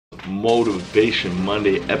Motivation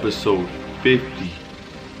Monday, episode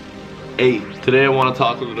 58. Today I want to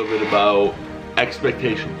talk a little bit about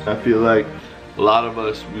expectations. I feel like a lot of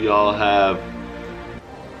us, we all have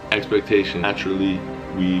expectations. Naturally,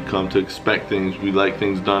 we come to expect things. We like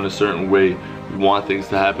things done a certain way. We want things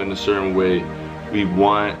to happen a certain way. We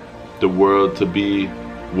want the world to be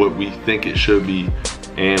what we think it should be,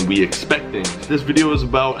 and we expect things. This video is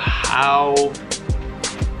about how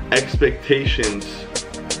expectations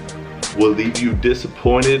will leave you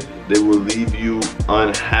disappointed, they will leave you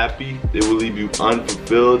unhappy, they will leave you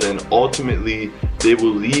unfulfilled, and ultimately they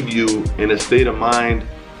will leave you in a state of mind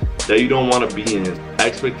that you don't want to be in.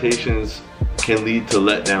 Expectations can lead to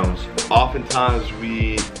letdowns. Oftentimes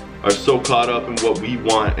we are so caught up in what we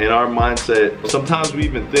want and our mindset. Sometimes we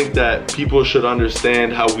even think that people should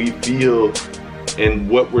understand how we feel and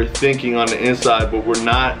what we're thinking on the inside, but we're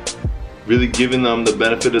not really giving them the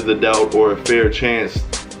benefit of the doubt or a fair chance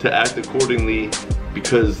to act accordingly,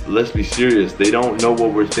 because let's be serious, they don't know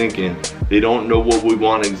what we're thinking. They don't know what we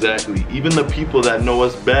want exactly. Even the people that know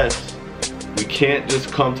us best, we can't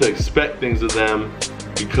just come to expect things of them,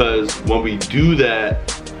 because when we do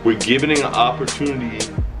that, we're giving an opportunity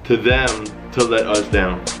to them to let us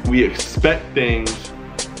down. We expect things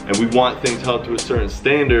and we want things held to a certain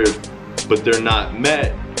standard, but they're not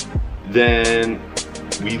met, then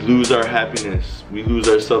we lose our happiness, we lose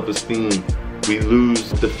our self-esteem, we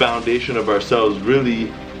lose the foundation of ourselves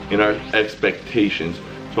really in our expectations.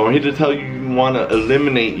 So I'm here to tell you, you want to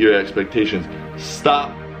eliminate your expectations.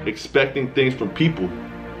 Stop expecting things from people.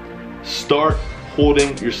 Start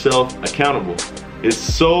holding yourself accountable. It's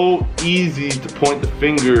so easy to point the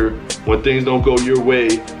finger when things don't go your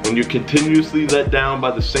way, when you're continuously let down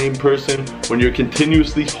by the same person, when you're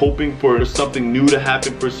continuously hoping for something new to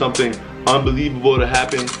happen, for something unbelievable to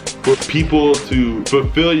happen, for people to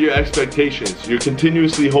fulfill your expectations. You're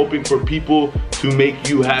continuously hoping for people to make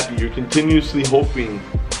you happy. You're continuously hoping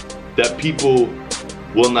that people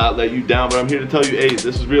will not let you down. But I'm here to tell you, hey, this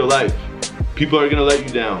is real life. People are gonna let you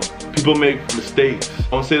down. People make mistakes.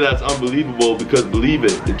 I don't say that's unbelievable, because believe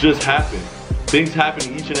it, it just happened. Things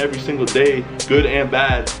happen each and every single day, good and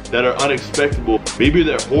bad, that are unexpected. Maybe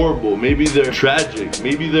they're horrible, maybe they're tragic,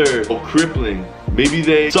 maybe they're crippling, maybe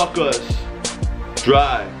they suck us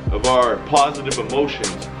dry of our positive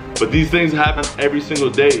emotions. But these things happen every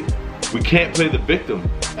single day. We can't play the victim.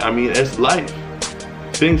 I mean, it's life.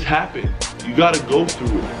 Things happen. You gotta go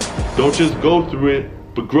through it. Don't just go through it,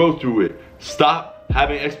 but grow through it. Stop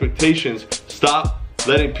having expectations. Stop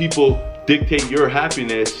letting people dictate your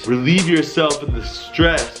happiness. Relieve yourself of the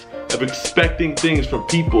stress of expecting things from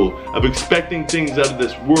people, of expecting things out of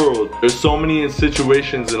this world. There's so many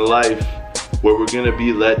situations in life where we're gonna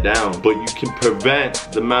be let down, but you can prevent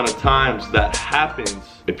the amount of times that happens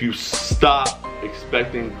if you stop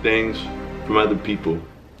expecting things from other people.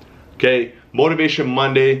 Okay, Motivation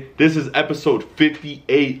Monday. This is episode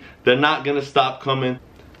 58. They're not gonna stop coming.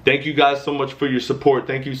 Thank you guys so much for your support.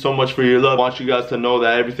 Thank you so much for your love. I want you guys to know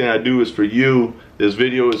that everything I do is for you. This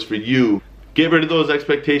video is for you. Get rid of those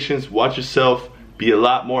expectations. Watch yourself be a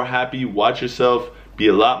lot more happy. Watch yourself be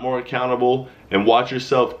a lot more accountable. And watch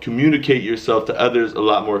yourself communicate yourself to others a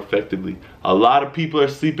lot more effectively. A lot of people are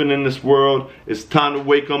sleeping in this world. It's time to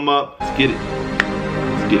wake them up. Let's get it.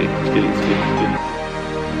 Let's get it. Let's get it. Let's get it. Let's get it.